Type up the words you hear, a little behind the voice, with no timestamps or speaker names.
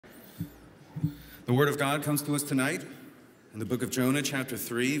The word of God comes to us tonight in the book of Jonah, chapter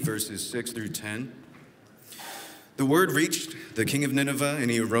 3, verses 6 through 10. The word reached the king of Nineveh,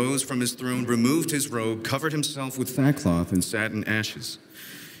 and he arose from his throne, removed his robe, covered himself with sackcloth, and sat in ashes.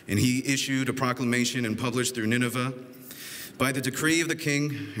 And he issued a proclamation and published through Nineveh, by the decree of the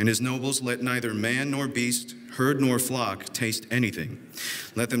king and his nobles, let neither man nor beast, herd nor flock taste anything.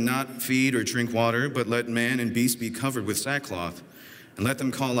 Let them not feed or drink water, but let man and beast be covered with sackcloth, and let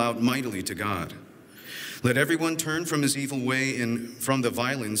them call out mightily to God. Let everyone turn from his evil way and from the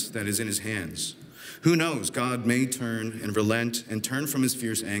violence that is in his hands. Who knows, God may turn and relent and turn from his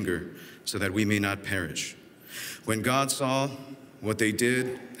fierce anger so that we may not perish. When God saw what they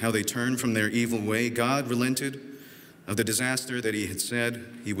did, how they turned from their evil way, God relented of the disaster that he had said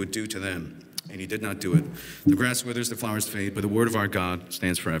he would do to them, and he did not do it. The grass withers, the flowers fade, but the word of our God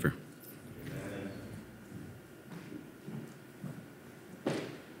stands forever.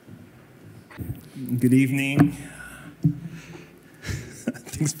 Good evening.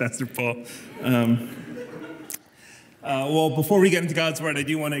 Thanks, Pastor Paul. Well, before we get into God's word, I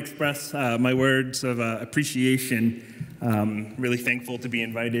do want to express my words of appreciation. Really thankful to be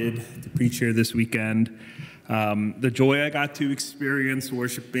invited to preach here this weekend. The joy I got to experience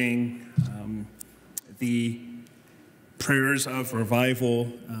worshiping, the prayers of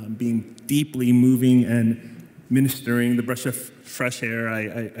revival, being deeply moving and ministering, the breath of fresh air.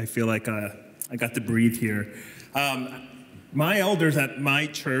 I feel like I got to breathe here. My elders at my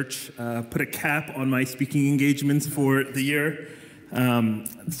church put a cap on my speaking engagements for the year.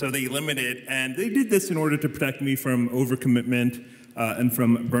 So they limited, and they did this in order to protect me from overcommitment and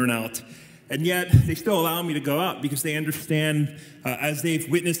from burnout. And yet, they still allow me to go out because they understand, as they've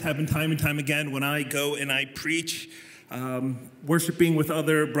witnessed happen time and time again, when I go and I preach, worshiping with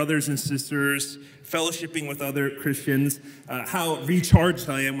other brothers and sisters, fellowshipping with other Christians, how recharged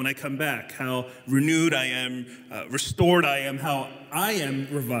I am when I come back, how renewed I am, restored I am, how I am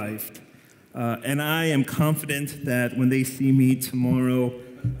revived. And I am confident that when they see me tomorrow,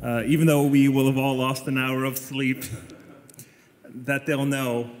 even though we will have all lost an hour of sleep, that they'll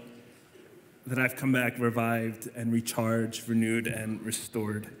know that I've come back revived and recharged, renewed and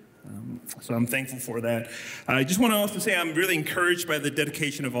restored. So I'm thankful for that. I just want to also say I'm really encouraged by the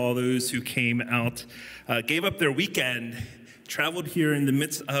dedication of all those who came out, gave up their weekend, traveled here in the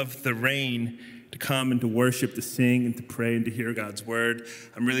midst of the rain to come and to worship, to sing, and to pray, and to hear God's word.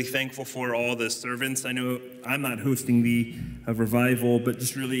 I'm really thankful for all the servants. I know I'm not hosting the revival, but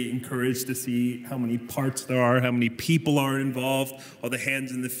just really encouraged to see how many parts there are, how many people are involved, all the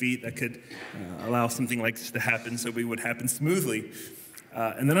hands and the feet that could allow something like this to happen so we would happen smoothly.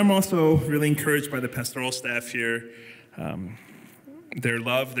 And then I'm also really encouraged by the pastoral staff here, their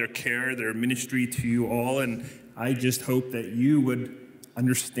love, their care, their ministry to you all, and I just hope that you would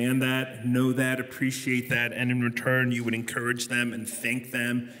understand that, know that, appreciate that, and in return you would encourage them and thank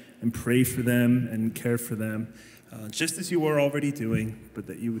them and pray for them and care for them, just as you are already doing, but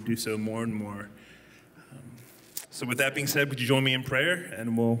that you would do so more and more. So with that being said, would you join me in prayer,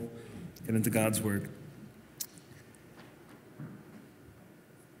 and we'll get into God's word.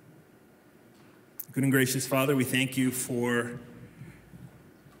 Good and gracious Father, we thank you for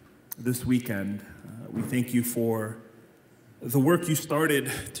this weekend. We thank you for the work you started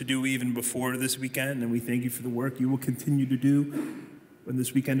to do even before this weekend, and we thank you for the work you will continue to do when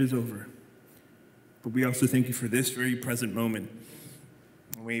this weekend is over. But we also thank you for this very present moment.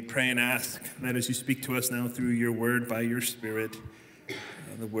 And we pray and ask that as you speak to us now through your word by your Spirit,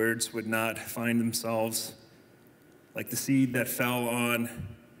 the words would not find themselves like the seed that fell on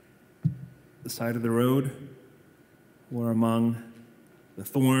the side of the road or among the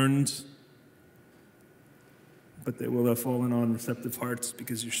thorns, but they will have fallen on receptive hearts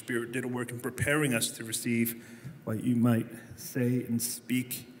because your Spirit did a work in preparing us to receive what you might say and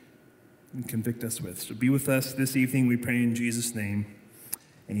speak and convict us with. So be with us this evening, we pray in Jesus' name.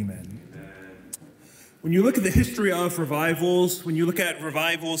 Amen. When you look at the history of revivals, when you look at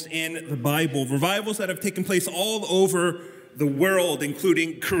revivals in the Bible, revivals that have taken place all over the world,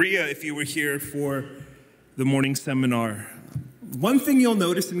 including Korea, if you were here for the morning seminar, one thing you'll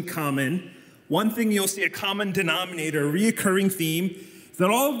notice in common, one thing you'll see a common denominator, a reoccurring theme, is that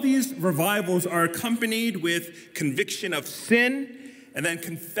all of these revivals are accompanied with conviction of sin and then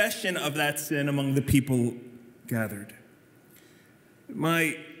confession of that sin among the people gathered.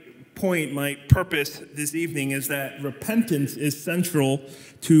 My point, my purpose this evening is that repentance is central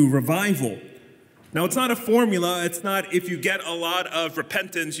to revival. Now, it's not a formula. It's not if you get a lot of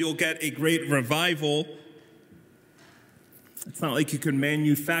repentance, you'll get a great revival. It's not like you can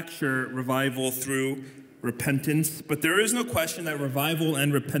manufacture revival through repentance, but there is no question that revival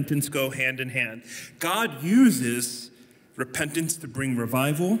and repentance go hand in hand. God uses repentance to bring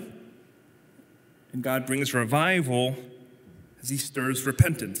revival, and God brings revival as he stirs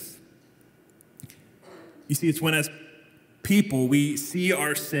repentance. You see, it's when as people we see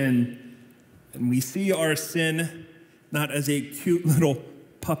our sin, and we see our sin not as a cute little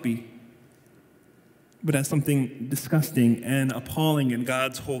puppy, but as something disgusting and appalling in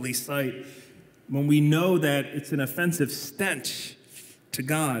God's holy sight. When we know that it's an offensive stench to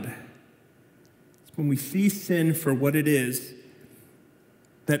God, it's when we see sin for what it is,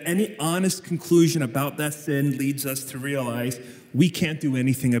 that any honest conclusion about that sin leads us to realize we can't do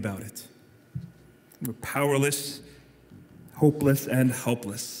anything about it. We're powerless, hopeless, and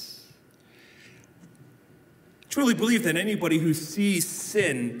helpless. I truly believe that anybody who sees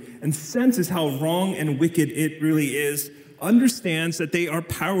sin and senses how wrong and wicked it really is understands that they are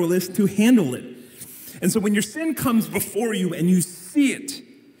powerless to handle it. And so when your sin comes before you and you see it,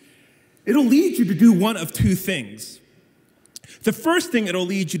 it'll lead you to do one of two things. The first thing it'll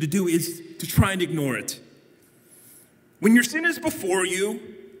lead you to do is to try and ignore it. When your sin is before you,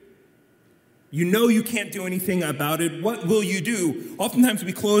 you know you can't do anything about it. What will you do? Oftentimes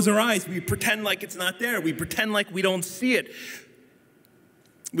we close our eyes. We pretend like it's not there. We pretend like we don't see it.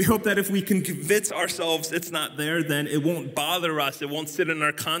 We hope that if we can convince ourselves it's not there, then it won't bother us. It won't sit in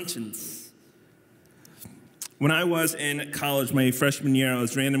our conscience. When I was in college, my freshman year, I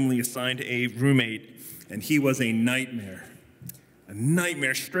was randomly assigned a roommate, and he was a nightmare. A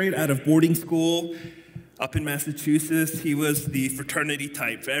nightmare, straight out of boarding school. Up in Massachusetts, he was the fraternity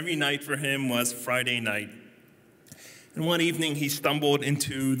type. Every night for him was Friday night. And one evening, he stumbled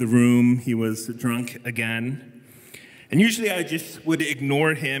into the room. He was drunk again. And usually, I just would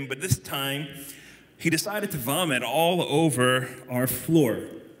ignore him, but this time, he decided to vomit all over our floor.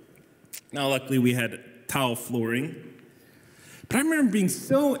 Now, luckily, we had tile flooring. But I remember being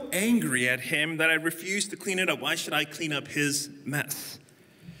so angry at him that I refused to clean it up. Why should I clean up his mess?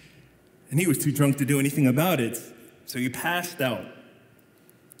 And he was too drunk to do anything about it, so he passed out.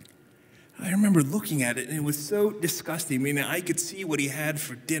 I remember looking at it, and it was so disgusting. I mean, I could see what he had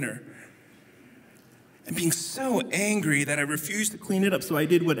for dinner. And being so angry that I refused to clean it up, so I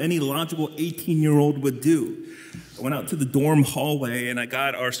did what any logical 18-year-old would do. I went out to the dorm hallway, and I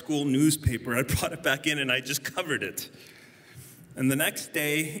got our school newspaper. I brought it back in, and I just covered it. And the next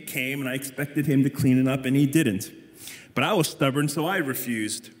day came, and I expected him to clean it up, and he didn't. But I was stubborn, so I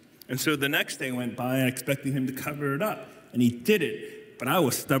refused. And so the next day went by, and I expected him to cover it up, and he did it. But I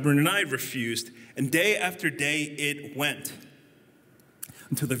was stubborn, and I refused. And day after day, it went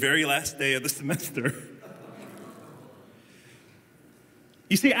until the very last day of the semester.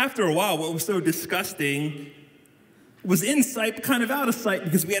 You see, after a while, what was so disgusting was in sight, but kind of out of sight,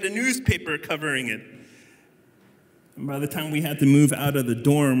 because we had a newspaper covering it. And by the time we had to move out of the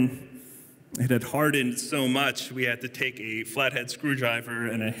dorm, it had hardened so much, we had to take a flathead screwdriver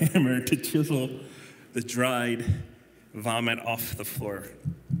and a hammer to chisel the dried vomit off the floor.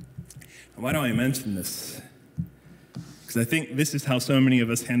 And why do I mention this? Because I think this is how so many of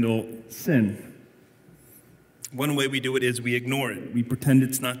us handle sin. One way we do it is we ignore it. We pretend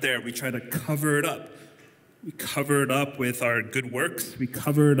it's not there. We try to cover it up. We cover it up with our good works. We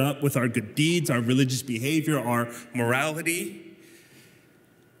cover it up with our good deeds, our religious behavior, our morality.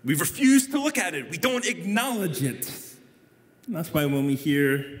 We refuse to look at it. We don't acknowledge it. And that's why when we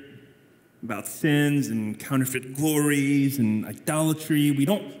hear about sins and counterfeit glories and idolatry, we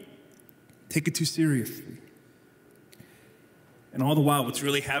don't take it too seriously. And all the while, what's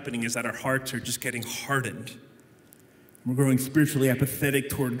really happening is that our hearts are just getting hardened. We're growing spiritually apathetic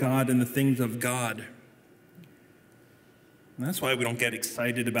toward God and the things of God. And that's why we don't get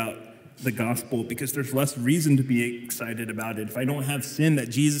excited about the gospel, because there's less reason to be excited about it. If I don't have sin that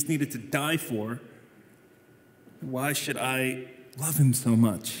Jesus needed to die for, why should I love him so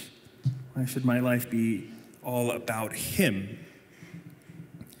much? Why should my life be all about him?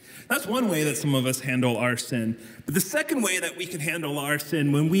 That's one way that some of us handle our sin. But the second way that we can handle our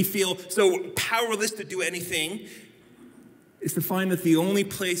sin when we feel so powerless to do anything is to find that the only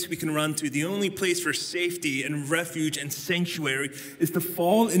place we can run to, the only place for safety and refuge and sanctuary, is to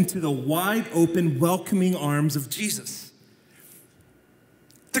fall into the wide open, welcoming arms of Jesus.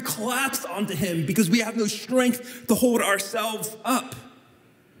 To collapse onto him because we have no strength to hold ourselves up.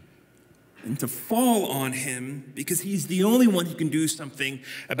 And to fall on him because he's the only one who can do something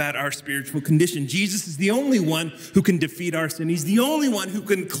about our spiritual condition. Jesus is the only one who can defeat our sin. He's the only one who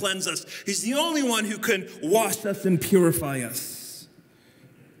can cleanse us. He's the only one who can wash us and purify us.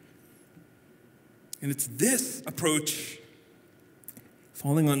 And it's this approach,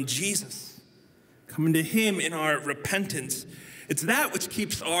 falling on Jesus, coming to him in our repentance. It's that which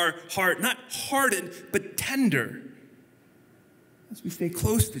keeps our heart not hardened, but tender as we stay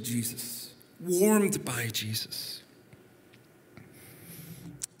close to Jesus, warmed by Jesus.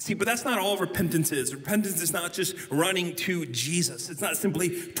 See, but that's not all repentance is. Repentance is not just running to Jesus. It's not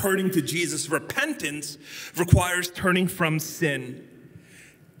simply turning to Jesus. Repentance requires turning from sin.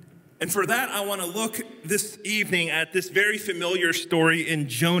 And for that, I want to look this evening at this very familiar story in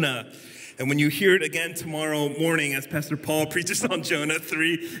Jonah. And when you hear it again tomorrow morning as Pastor Paul preaches on Jonah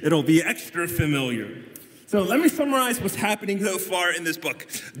 3, it'll be extra familiar. So let me summarize what's happening so far in this book.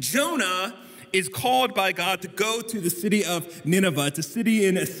 Jonah is called by God to go to the city of Nineveh. It's a city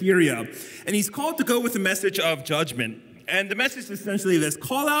in Assyria. And he's called to go with a message of judgment. And the message is essentially this: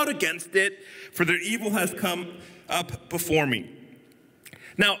 call out against it, for their evil has come up before me.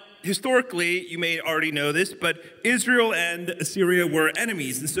 Now, historically, you may already know this, but Israel and Assyria were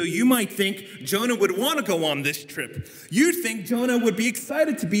enemies. And so you might think Jonah would want to go on this trip. You'd think Jonah would be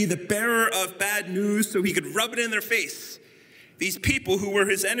excited to be the bearer of bad news so he could rub it in their face. These people who were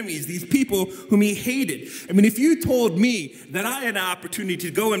his enemies, these people whom he hated. I mean, if you told me that I had an opportunity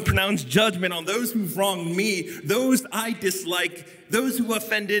to go and pronounce judgment on those who've wronged me, those I dislike, those who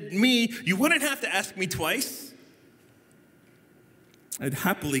offended me, you wouldn't have to ask me twice. I'd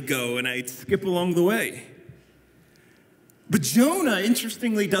happily go and I'd skip along the way. But Jonah,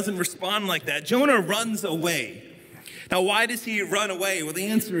 interestingly, doesn't respond like that. Jonah runs away. Now, why does he run away? Well, the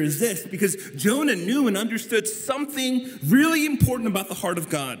answer is this: because Jonah knew and understood something really important about the heart of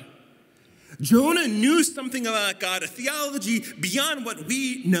God. Jonah knew something about God, a theology beyond what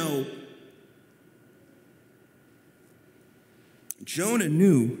we know. Jonah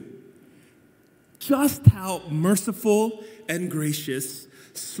knew just how merciful and gracious,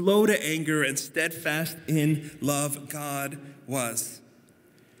 slow to anger, and steadfast in love God was.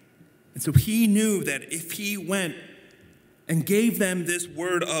 And so he knew that if he went and gave them this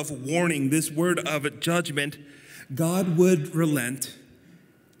word of warning, this word of judgment, God would relent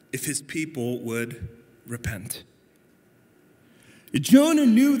if his people would repent. Jonah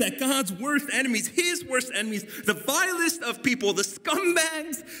knew that God's worst enemies, his worst enemies, the vilest of people, the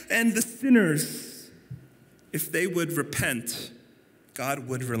scumbags and the sinners, if they would repent, God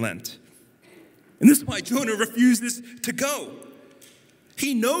would relent. And this is why Jonah refuses to go.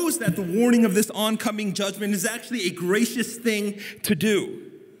 He knows that the warning of this oncoming judgment is actually a gracious thing to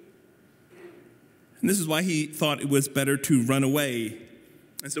do. And this is why he thought it was better to run away.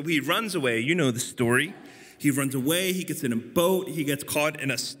 And so he runs away. You know the story. He runs away. He gets in a boat. He gets caught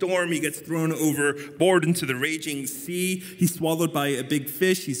in a storm. He gets thrown overboard into the raging sea. He's swallowed by a big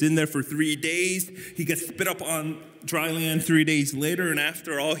fish. He's in there for 3 days. He gets spit up on dry land 3 days later. And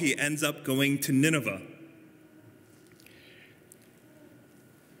after all, he ends up going to Nineveh.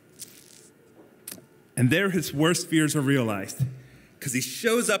 And there his worst fears are realized, because he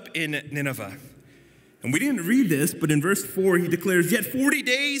shows up in Nineveh. And we didn't read this, but in verse 4, he declares, "Yet 40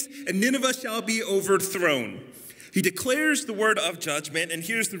 days, and Nineveh shall be overthrown." He declares the word of judgment, and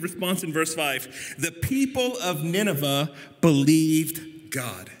here's the response in verse 5. The people of Nineveh believed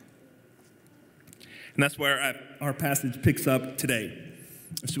God. And that's where our passage picks up today.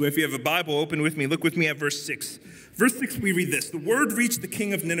 So if you have a Bible, open with me. Look with me at verse 6. Verse 6, we read this: "The word reached the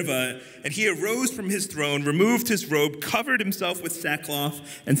king of Nineveh, and he arose from his throne, removed his robe, covered himself with sackcloth,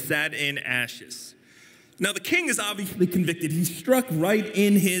 and sat in ashes." Now, the king is obviously convicted. He's struck right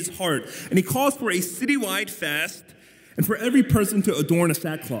in his heart, and he calls for a citywide fast and for every person to adorn a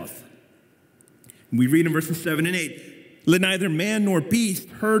sackcloth. And we read in verses 7 and 8, "Let neither man nor beast,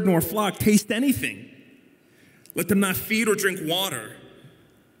 herd nor flock taste anything. Let them not feed or drink water.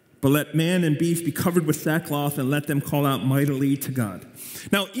 But let man and beast be covered with sackcloth, and let them call out mightily to God."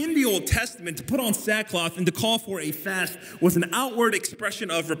 Now, in the Old Testament, to put on sackcloth and to call for a fast was an outward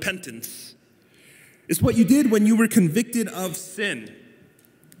expression of repentance. It's what you did when you were convicted of sin.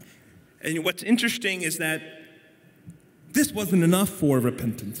 And what's interesting is that this wasn't enough for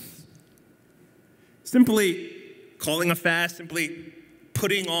repentance. Simply calling a fast, simply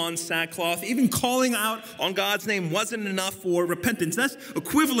putting on sackcloth, even calling out on God's name wasn't enough for repentance. That's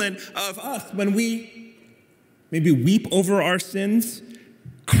equivalent of us when we maybe weep over our sins,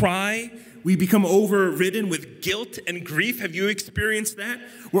 cry, we become overridden with guilt and grief. Have you experienced that?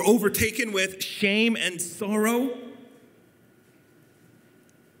 We're overtaken with shame and sorrow.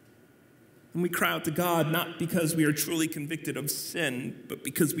 And we cry out to God not because we are truly convicted of sin, but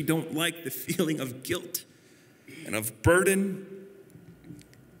because we don't like the feeling of guilt and of burden.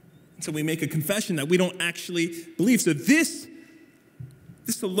 So we make a confession that we don't actually believe. So this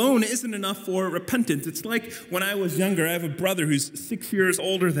alone isn't enough for repentance. It's like when I was younger. I have a brother who's 6 years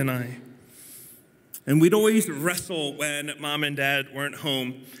older than I. And we'd always wrestle when mom and dad weren't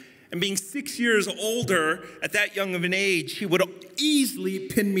home. And being 6 years older at that young of an age, he would easily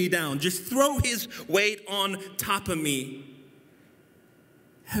pin me down, just throw his weight on top of me,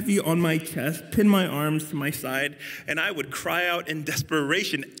 heavy on my chest, pin my arms to my side, and I would cry out in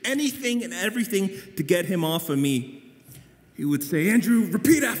desperation, anything and everything to get him off of me. He would say, "Andrew,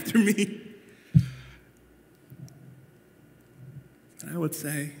 repeat after me." And I would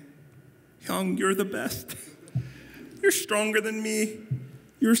say, "Young, you're the best. You're stronger than me.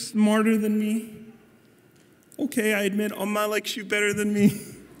 You're smarter than me. Okay, I admit, Oma likes you better than me."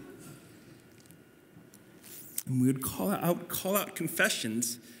 And we would call out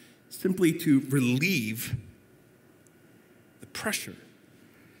confessions simply to relieve the pressure.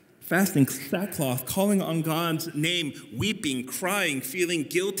 Fasting, sackcloth, calling on God's name, weeping, crying, feeling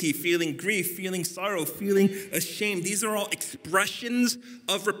guilty, feeling grief, feeling sorrow, feeling ashamed. These are all expressions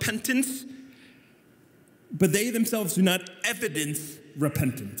of repentance, but they themselves do not evidence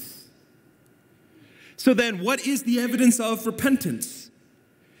repentance. So then, what is the evidence of repentance?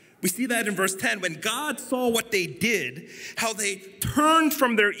 We see that in verse 10. When God saw what they did, how they turned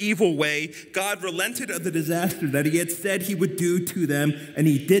from their evil way, God relented of the disaster that he had said he would do to them, and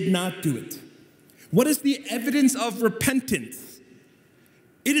he did not do it. What is the evidence of repentance?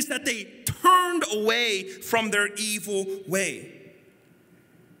 It is that they turned away from their evil way.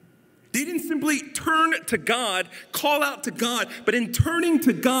 They didn't simply turn to God, call out to God, but in turning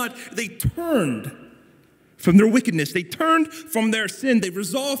to God, they turned from their wickedness. They turned from their sin. They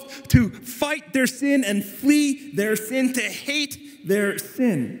resolved to fight their sin and flee their sin, to hate their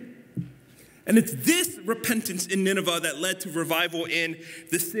sin. And it's this repentance in Nineveh that led to revival in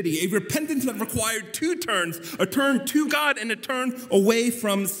the city. A repentance that required two turns, a turn to God and a turn away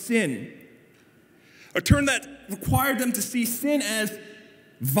from sin. A turn that required them to see sin as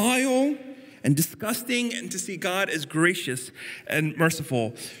vile and disgusting and to see God as gracious and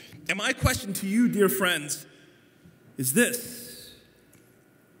merciful. And my question to you, dear friends, is this: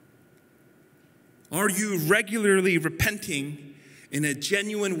 are you regularly repenting in a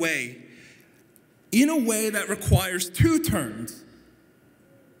genuine way, in a way that requires two turns,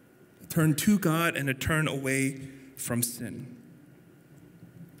 a turn to God and a turn away from sin?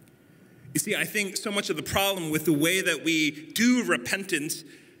 You see, I think so much of the problem with the way that we do repentance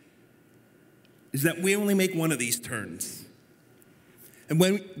is that we only make one of these turns. And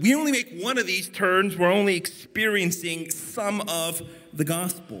when we only make one of these turns, we're only experiencing some of the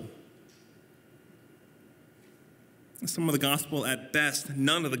gospel. Some of the gospel at best,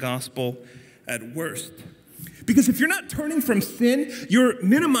 none of the gospel at worst. Because if you're not turning from sin, you're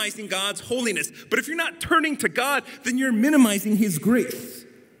minimizing God's holiness. But if you're not turning to God, then you're minimizing his grace.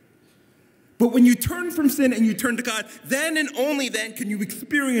 But when you turn from sin and you turn to God, then and only then can you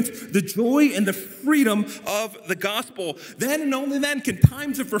experience the joy and the freedom of the gospel. Then and only then can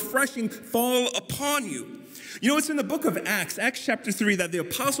times of refreshing fall upon you. You know, it's in the book of Acts, Acts chapter 3, that the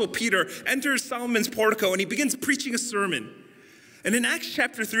apostle Peter enters Solomon's portico and he begins preaching a sermon. And in Acts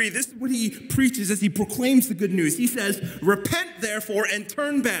chapter 3, this is what he preaches as he proclaims the good news. He says, "Repent therefore and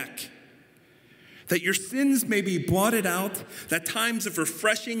turn back, that your sins may be blotted out, that times of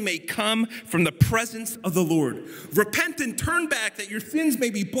refreshing may come from the presence of the Lord." Repent and turn back, that your sins may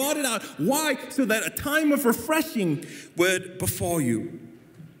be blotted out. Why? So that a time of refreshing would befall you.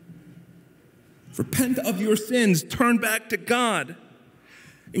 Repent of your sins, turn back to God,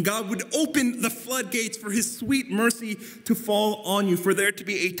 and God would open the floodgates for his sweet mercy to fall on you, for there to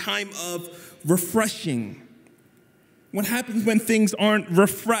be a time of refreshing. What happens when things aren't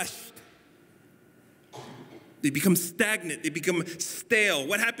refreshed? They become stagnant. They become stale.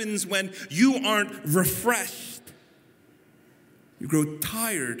 What happens when you aren't refreshed? You grow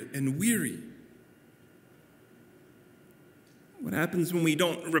tired and weary. What happens when we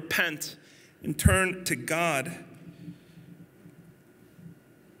don't repent and turn to God?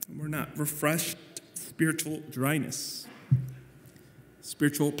 We're not refreshed. Spiritual dryness,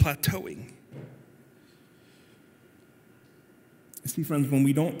 spiritual plateauing. You see, friends, when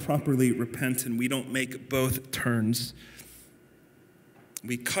we don't properly repent and we don't make both turns,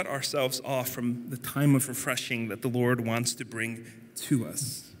 we cut ourselves off from the time of refreshing that the Lord wants to bring to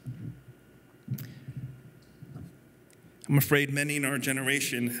us. I'm afraid many in our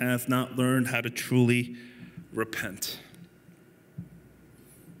generation have not learned how to truly repent.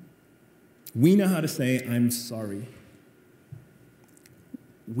 We know how to say, "I'm sorry."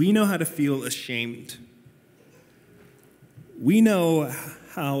 We know how to feel ashamed. We know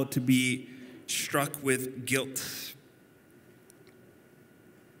how to be struck with guilt.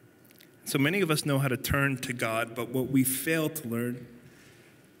 So many of us know how to turn to God, but what we fail to learn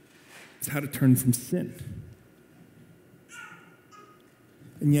It's how to turn from sin.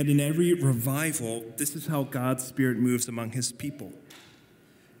 And yet in every revival, this is how God's Spirit moves among his people.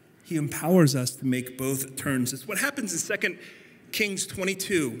 He empowers us to make both turns. It's what happens in 2 Kings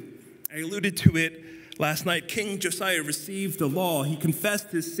 22. I alluded to it last night. King Josiah received the law. He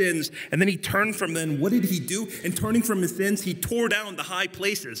confessed his sins, and then he turned from them. What did he do? In turning from his sins, he tore down the high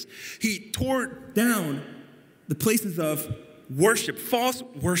places. He tore down the places of worship, false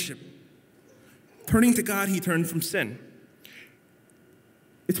worship. Turning to God, he turned from sin.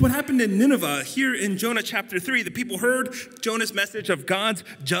 It's what happened in Nineveh. Here in Jonah chapter 3, the people heard Jonah's message of God's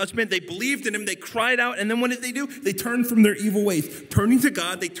judgment. They believed in him. They cried out. And then what did they do? They turned from their evil ways. Turning to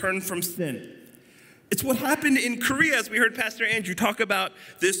God, they turned from sin. It's what happened in Korea, as we heard Pastor Andrew talk about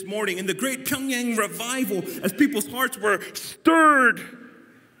this morning. In the great Pyongyang revival, as people's hearts were stirred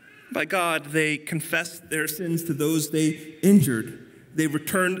by God, they confessed their sins to those they injured. They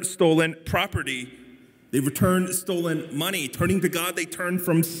returned stolen property. They returned stolen money. Turning to God, they turned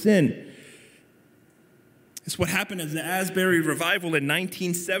from sin. It's what happened as the Asbury revival in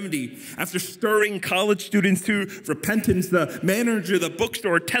 1970. After stirring college students to repentance, the manager of the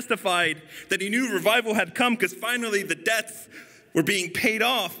bookstore testified that he knew revival had come because finally the debts were being paid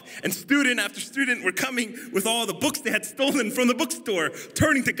off. And student after student were coming with all the books they had stolen from the bookstore.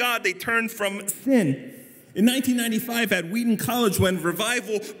 Turning to God, they turned from sin. In 1995 at Wheaton College, when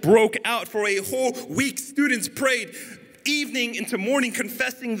revival broke out for a whole week, students prayed evening into morning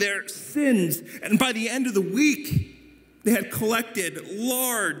confessing their sins. And by the end of the week, they had collected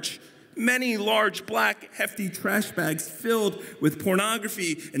many large black hefty trash bags filled with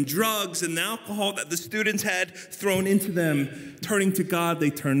pornography and drugs and alcohol that the students had thrown into them. Turning to God, they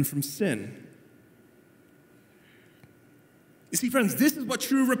turned from sin. You see, friends, this is what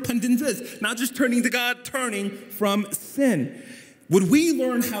true repentance is. Not just turning to God, turning from sin. Would we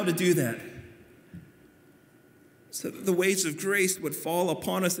learn how to do that? So that the waves of grace would fall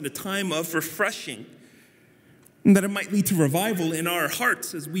upon us in a time of refreshing. And that it might lead to revival in our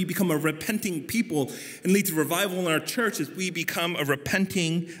hearts as we become a repenting people, and lead to revival in our church as we become a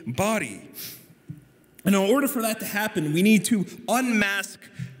repenting body. And in order for that to happen, we need to unmask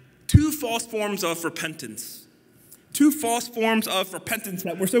two false forms of repentance. Two false forms of repentance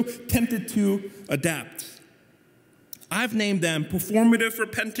that we're so tempted to adapt. I've named them performative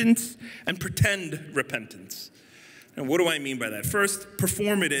repentance and pretend repentance. And what do I mean by that? First,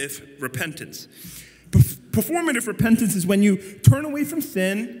 performative repentance. Performative repentance is when you turn away from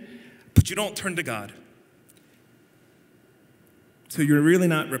sin, but you don't turn to God. So you're really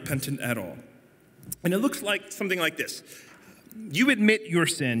not repentant at all. And it looks like something like this. You admit your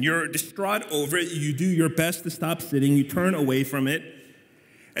sin. You're distraught over it. You do your best to stop sinning. You turn away from it.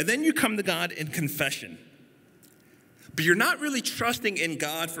 And then you come to God in confession. But you're not really trusting in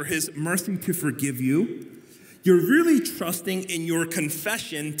God for his mercy to forgive you. You're really trusting in your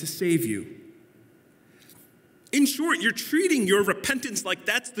confession to save you. In short, you're treating your repentance like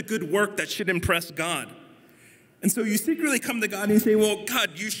that's the good work that should impress God. And so you secretly come to God and you say, well,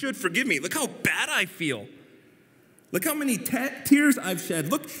 God, you should forgive me. Look how bad I feel. Look how many tears I've shed.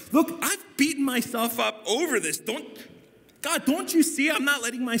 Look, I've beaten myself up over this. God, don't you see I'm not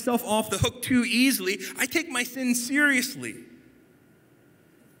letting myself off the hook too easily? I take my sin seriously.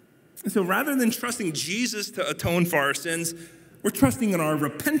 And so rather than trusting Jesus to atone for our sins, we're trusting in our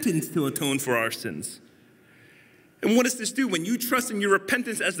repentance to atone for our sins. And what does this do? When you trust in your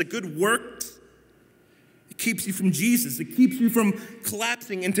repentance as the good works, it keeps you from Jesus. It keeps you from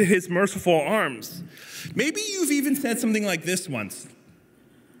collapsing into his merciful arms. Maybe you've even said something like this once.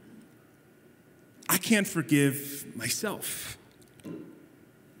 I can't forgive myself.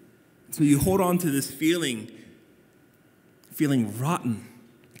 So you hold on to this feeling rotten,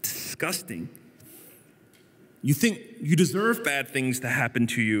 disgusting. You think you deserve bad things to happen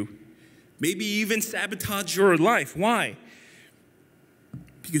to you. Maybe even sabotage your life. Why?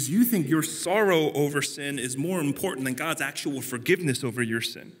 Because you think your sorrow over sin is more important than God's actual forgiveness over your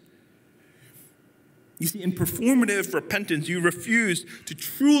sin. You see, in performative repentance, you refuse to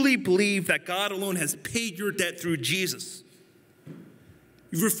truly believe that God alone has paid your debt through Jesus.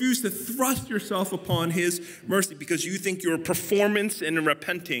 You refuse to thrust yourself upon his mercy because you think your performance in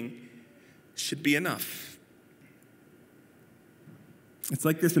repenting should be enough. It's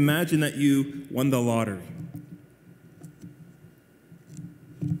like this. Imagine that you won the lottery.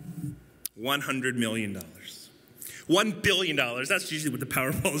 $100 million. $1 billion. That's usually what the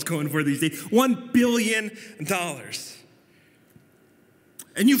Powerball is going for these days. $1 billion.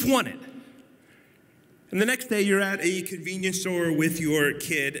 And you've won it. And the next day you're at a convenience store with your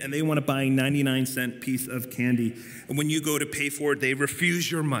kid and they want to buy a 99-cent piece of candy. And when you go to pay for it, they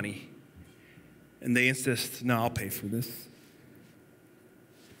refuse your money. And they insist, no, I'll pay for this.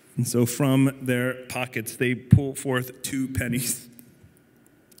 And so from their pockets, they pull forth 2 pennies.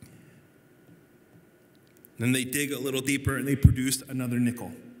 Then they dig a little deeper and they produce another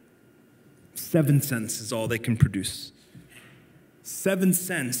nickel. 7 cents is all they can produce. 7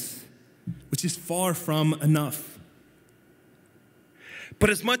 cents, which is far from enough. But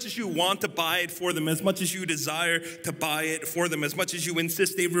as much as you want to buy it for them, as much as you desire to buy it for them, as much as you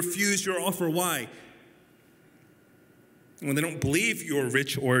insist, they refuse your offer. Why? When they don't believe you're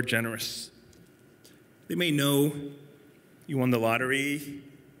rich or generous. They may know you won the lottery.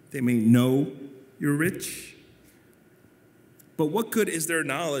 They may know you're rich. But what good is their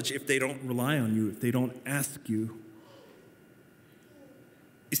knowledge if they don't rely on you, if they don't ask you?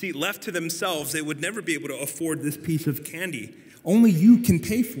 You see, left to themselves, they would never be able to afford this piece of candy. Only you can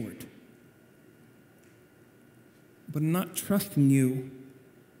pay for it. But not trusting you,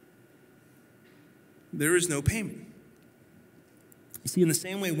 there is no payment. You see, in the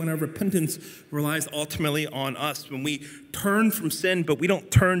same way, when our repentance relies ultimately on us, when we turn from sin, but we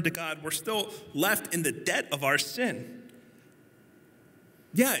don't turn to God, we're still left in the debt of our sin.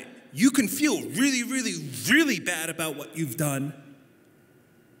 Yeah, you can feel really, really, really bad about what you've done.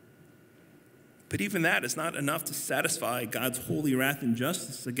 But even that is not enough to satisfy God's holy wrath and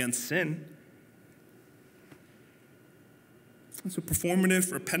justice against sin. And so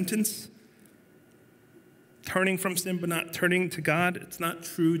performative repentance, turning from sin but not turning to God, it's not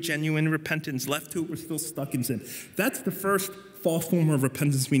true, genuine repentance. Left to it, we're still stuck in sin. That's the first false form of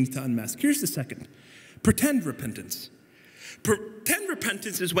repentance we need to unmask. Here's the second. Pretend repentance. Pretend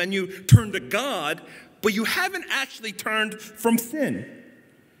repentance is when you turn to God, but you haven't actually turned from sin.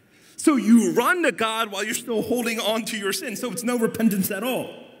 So you run to God while you're still holding on to your sin. So it's no repentance at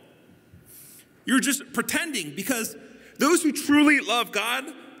all. You're just pretending, because those who truly love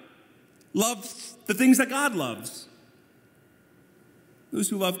God love the things that God loves. Those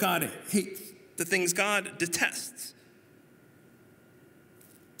who love God hate the things God detests.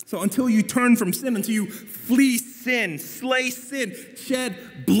 So until you turn from sin, until you flee sin, slay sin,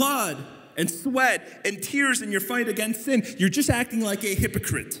 shed blood and sweat and tears in your fight against sin, you're just acting like a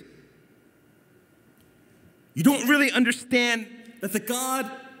hypocrite. You don't really understand that the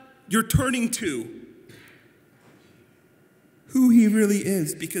God you're turning to, who he really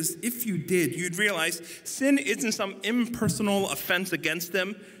is, because if you did, you'd realize sin isn't some impersonal offense against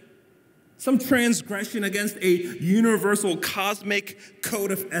them, some transgression against a universal cosmic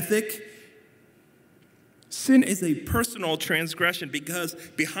code of ethic. Sin is a personal transgression, because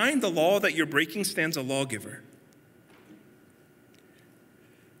behind the law that you're breaking stands a lawgiver.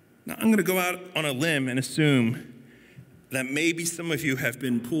 Now, I'm going to go out on a limb and assume that maybe some of you have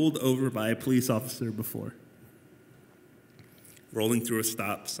been pulled over by a police officer before, rolling through a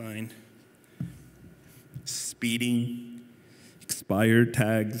stop sign, speeding, expired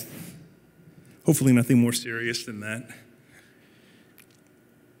tags, hopefully nothing more serious than that.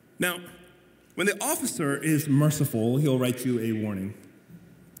 Now, when the officer is merciful, he'll write you a warning.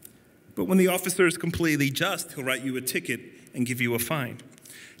 But when the officer is completely just, he'll write you a ticket and give you a fine.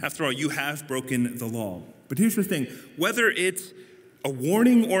 After all, you have broken the law. But here's the thing. Whether it's a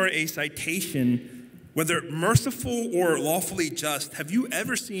warning or a citation, whether merciful or lawfully just, have you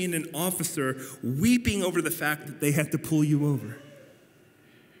ever seen an officer weeping over the fact that they had to pull you over?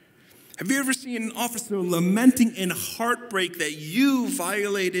 Have you ever seen an officer lamenting in heartbreak that you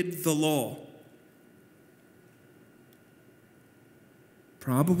violated the law?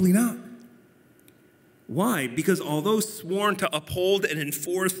 Probably not. Why? Because although sworn to uphold and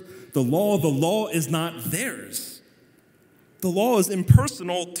enforce the law is not theirs. The law is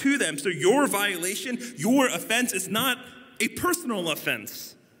impersonal to them. So your violation, your offense is not a personal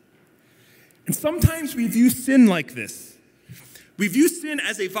offense. And sometimes we view sin like this. We view sin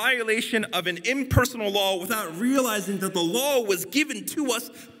as a violation of an impersonal law without realizing that the law was given to us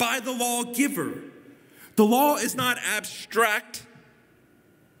by the lawgiver. The law is not abstract.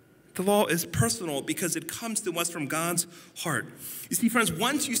 The law is personal because it comes to us from God's heart. You see, friends,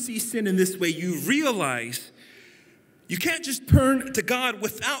 once you see sin in this way, you realize you can't just turn to God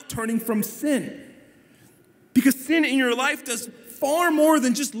without turning from sin. Because sin in your life does far more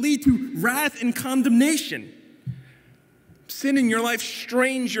than just lead to wrath and condemnation. Sin in your life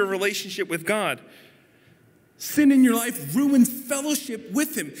strains your relationship with God. Sin in your life ruins fellowship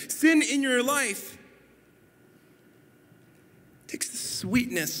with him. Sin in your life takes the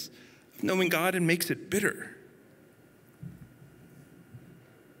sweetness of knowing God and makes it bitter.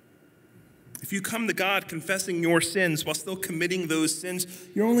 If you come to God confessing your sins while still committing those sins,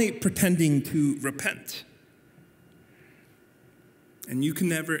 you're only pretending to repent. And you can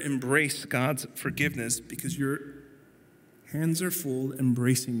never embrace God's forgiveness because your hands are full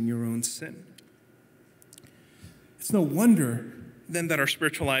embracing your own sin. It's no wonder then that our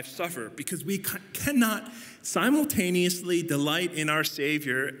spiritual lives suffer, because we cannot simultaneously delight in our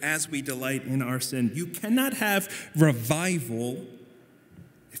Savior as we delight in our sin. You cannot have revival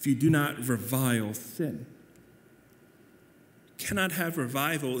if you do not revile sin. You cannot have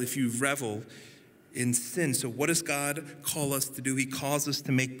revival if you revel in sin. So what does God call us to do? He calls us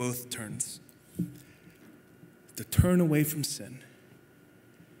to make both turns. To turn away from sin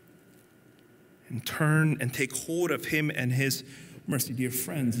and turn and take hold of him and his mercy. Dear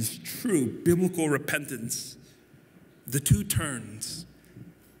friends, is true biblical repentance. The two turns.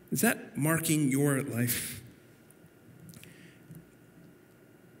 Is that marking your life?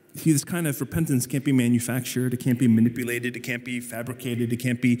 See, this kind of repentance can't be manufactured, it can't be manipulated, it can't be fabricated, it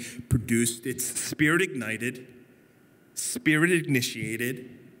can't be produced. It's spirit ignited, spirit initiated,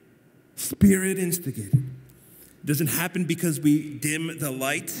 spirit instigated. It doesn't happen because we dim the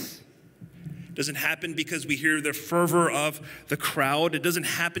lights. It doesn't happen because we hear the fervor of the crowd. It doesn't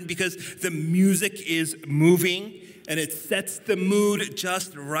happen because the music is moving and it sets the mood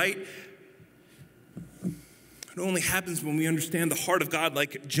just right. It only happens when we understand the heart of God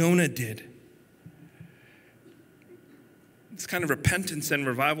like Jonah did. This kind of repentance and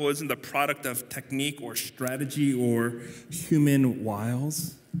revival isn't the product of technique or strategy or human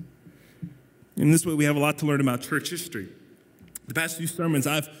wiles. In this way, we have a lot to learn about church history. The past few sermons,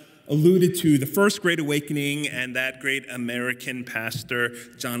 I've alluded to the first Great Awakening and that great American pastor,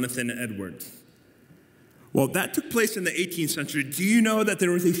 Jonathan Edwards. Well, that took place in the 18th century. Do you know that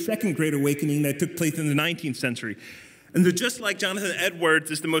there was a second Great Awakening that took place in the 19th century? And just like Jonathan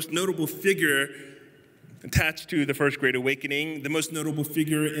Edwards is the most notable figure attached to the first Great Awakening, the most notable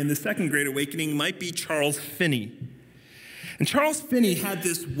figure in the second Great Awakening might be Charles Finney. And Charles Finney had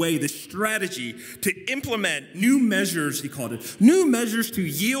this way, this strategy to implement new measures, he called it, new measures to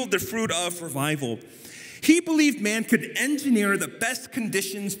yield the fruit of revival. He believed man could engineer the best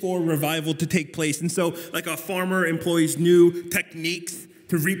conditions for revival to take place. And so, like a farmer employs new techniques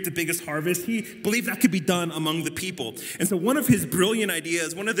to reap the biggest harvest, he believed that could be done among the people. And so one of his brilliant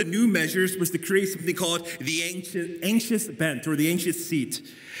ideas, one of the new measures, was to create something called the anxious bench, or the anxious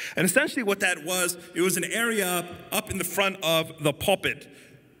seat. And essentially what that was, it was an area up in the front of the pulpit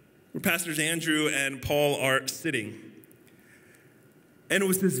where Pastors Andrew and Paul are sitting. And it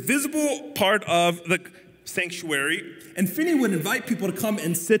was this visible part of the sanctuary, and Finney would invite people to come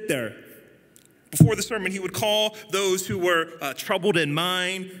and sit there. Before the sermon, he would call those who were troubled in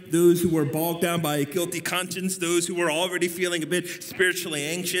mind, those who were bogged down by a guilty conscience, those who were already feeling a bit spiritually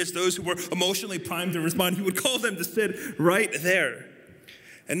anxious, those who were emotionally primed to respond. He would call them to sit right there.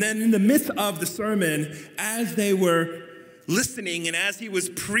 And then in the midst of the sermon, as they were listening and as he was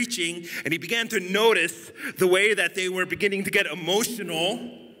preaching, and he began to notice the way that they were beginning to get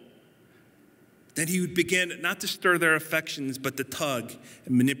emotional, then he would begin not to stir their affections, but to tug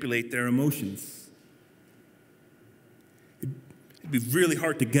and manipulate their emotions. It'd be really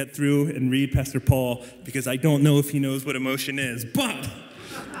hard to get through and read Pastor Paul because I don't know if he knows what emotion is, but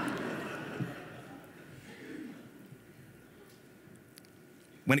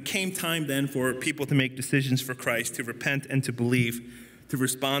when it came time then for people to make decisions for Christ, to repent and to believe, to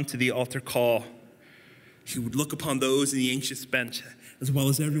respond to the altar call, he would look upon those in the anxious bench as well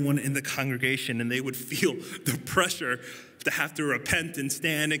as everyone in the congregation, and they would feel the pressure to have to repent and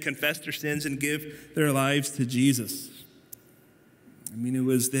stand and confess their sins and give their lives to Jesus. I mean, it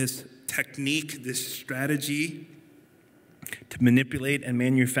was this technique, this strategy to manipulate and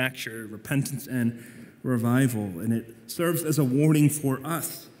manufacture repentance and revival, and it serves as a warning for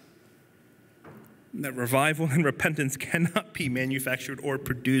us that revival and repentance cannot be manufactured or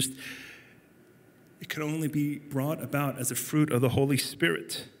produced. It can only be brought about as a fruit of the Holy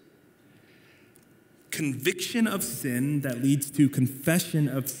Spirit. Conviction of sin that leads to confession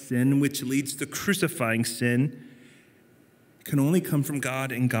of sin, which leads to crucifying sin, can only come from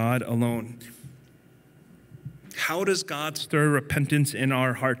God and God alone. How does God stir repentance in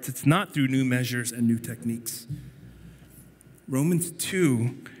our hearts? It's not through new measures and new techniques. Romans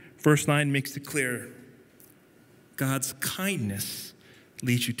 2, verse 9 makes it clear. God's kindness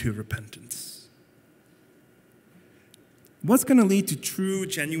leads you to repentance. What's going to lead to true,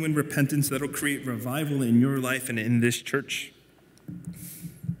 genuine repentance that will create revival in your life and in this church?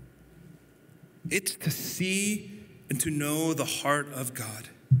 It's to see and to know the heart of God.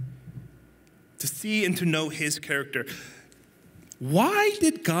 To see and to know his character. Why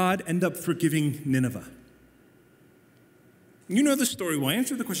did God end up forgiving Nineveh? You know the story. Well,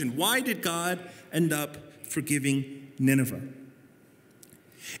 answer the question. Why did God end up forgiving Nineveh?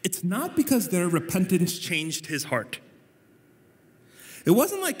 it's not because their repentance changed his heart. It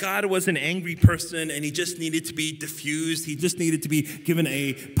wasn't like God was an angry person and he just needed to be diffused. He just needed to be given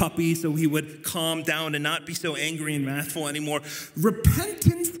a puppy so he would calm down and not be so angry and wrathful anymore.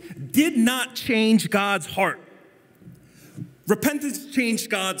 Repentance did not change God's heart. Repentance changed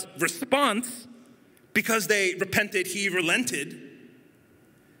God's response. Because they repented, he relented.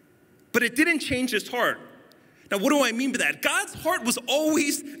 But it didn't change his heart. Now, what do I mean by that? God's heart was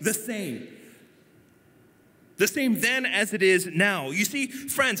always the same. The same then as it is now. You see,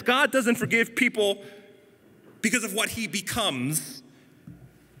 friends, God doesn't forgive people because of what he becomes.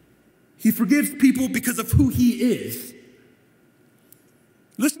 He forgives people because of who he is.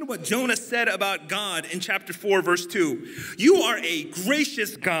 Listen to what Jonah said about God in chapter 4, verse 2. You are a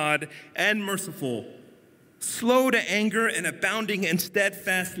gracious God and merciful, slow to anger and abounding in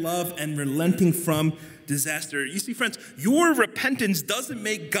steadfast love and relenting from disaster. You see, friends, your repentance doesn't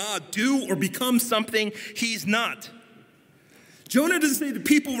make God do or become something he's not. Jonah doesn't say the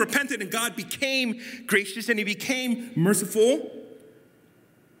people repented and God became gracious and he became merciful.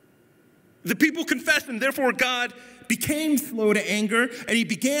 The people confessed and therefore God became slow to anger and he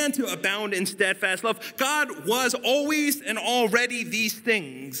began to abound in steadfast love. God was always and already these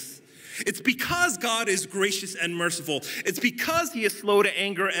things. It's because God is gracious and merciful. It's because he is slow to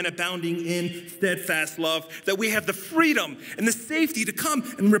anger and abounding in steadfast love that we have the freedom and the safety to come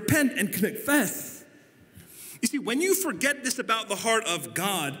and repent and confess. You see, when you forget this about the heart of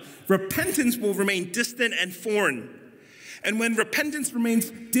God, repentance will remain distant and foreign. And when repentance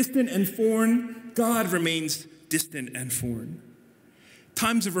remains distant and foreign, God remains distant and foreign.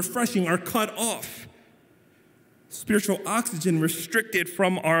 Times of refreshing are cut off. Spiritual oxygen restricted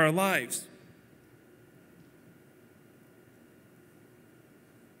from our lives.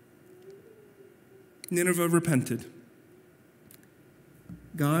 Nineveh repented.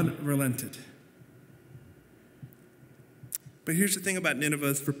 God relented. But here's the thing about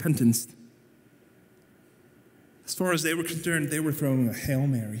Nineveh's repentance. As far as they were concerned, they were throwing a Hail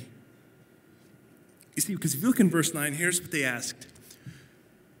Mary. You see, because if you look in verse 9, here's what they asked.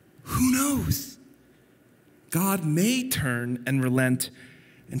 Who knows? God may turn and relent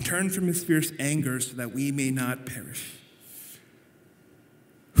and turn from his fierce anger so that we may not perish.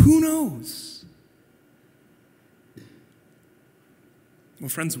 Who knows? Well,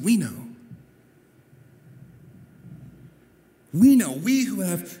 friends, we know. We know, we who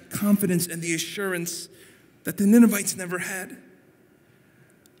have confidence and the assurance that the Ninevites never had.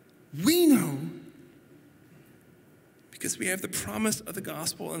 We know because we have the promise of the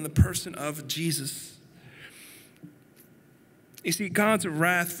gospel in the person of Jesus. You see, God's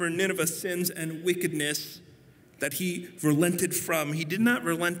wrath for Nineveh's sins and wickedness that he relented from, he did not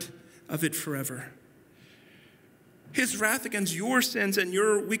relent of it forever. His wrath against your sins and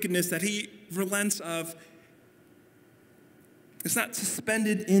your wickedness that he relents of is not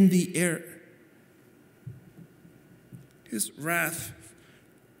suspended in the air. His wrath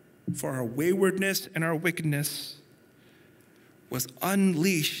for our waywardness and our wickedness was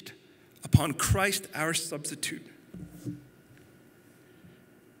unleashed upon Christ, our substitute.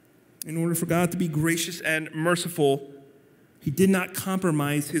 In order for God to be gracious and merciful, he did not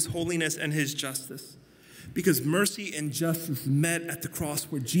compromise his holiness and his justice. Because mercy and justice met at the cross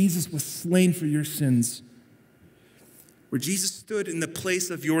where Jesus was slain for your sins. Where Jesus stood in the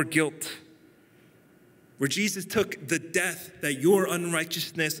place of your guilt. Where Jesus took the death that your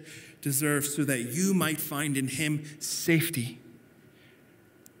unrighteousness deserves so that you might find in him safety.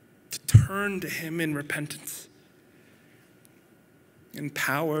 To turn to him in repentance. And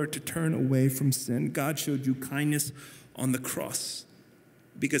power to turn away from sin. God showed you kindness on the cross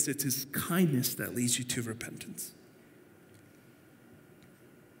because it's his kindness that leads you to repentance.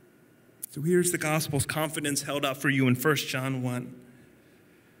 So here's the gospel's confidence held out for you in 1 John 1.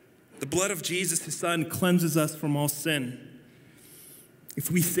 The blood of Jesus, his son, cleanses us from all sin.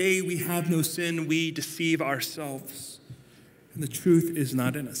 If we say we have no sin, we deceive ourselves, and the truth is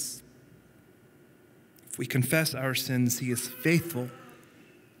not in us. If we confess our sins, he is faithful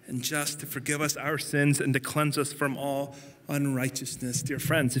and just to forgive us our sins and to cleanse us from all unrighteousness. Dear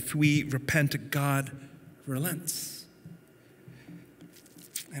friends, if we repent, God relents.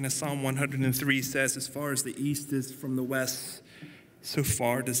 And as Psalm 103 says, as far as the east is from the west, so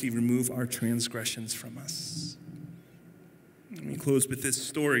far does he remove our transgressions from us. Let me close with this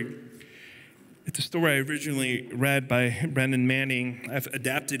story. It's a story I originally read by Brendan Manning. I've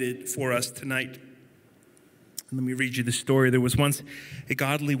adapted it for us tonight. Let me read you the story. There was once a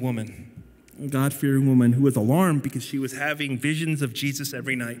godly woman, a God-fearing woman who was alarmed because she was having visions of Jesus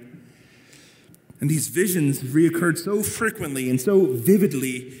every night. And these visions reoccurred so frequently and so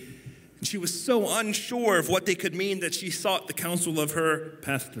vividly, and she was so unsure of what they could mean that she sought the counsel of her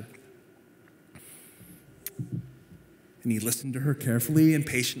pastor. And he listened to her carefully and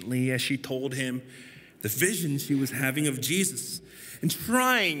patiently as she told him the vision she was having of Jesus, and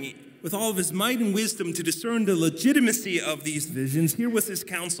trying with all of his might and wisdom to discern the legitimacy of these visions. Here was his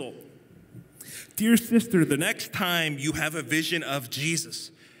counsel. Dear sister, the next time you have a vision of Jesus,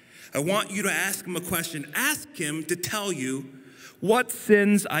 I want you to ask him a question. Ask him to tell you what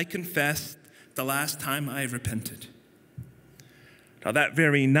sins I confessed the last time I repented. Now, that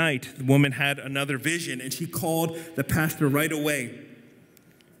very night, the woman had another vision, and she called the pastor right away,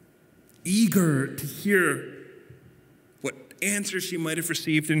 eager to hear what answer she might have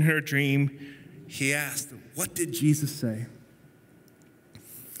received in her dream. He asked, "What did Jesus say?"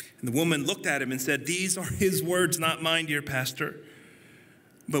 And the woman looked at him and said, "These are his words, not mine, dear pastor.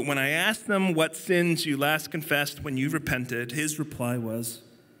 But when I asked them what sins you last confessed when you repented, his reply was,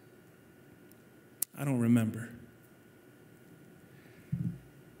 I don't remember."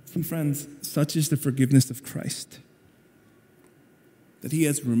 And friends, such is the forgiveness of Christ, that he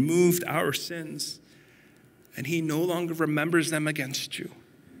has removed our sins and he no longer remembers them against you.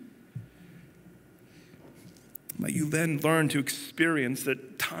 Might you then learn to experience the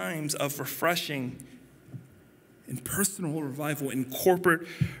times of refreshing in personal revival, in corporate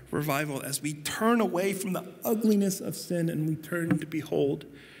revival, as we turn away from the ugliness of sin and we turn to behold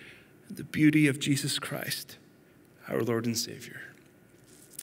the beauty of Jesus Christ, our Lord and Savior.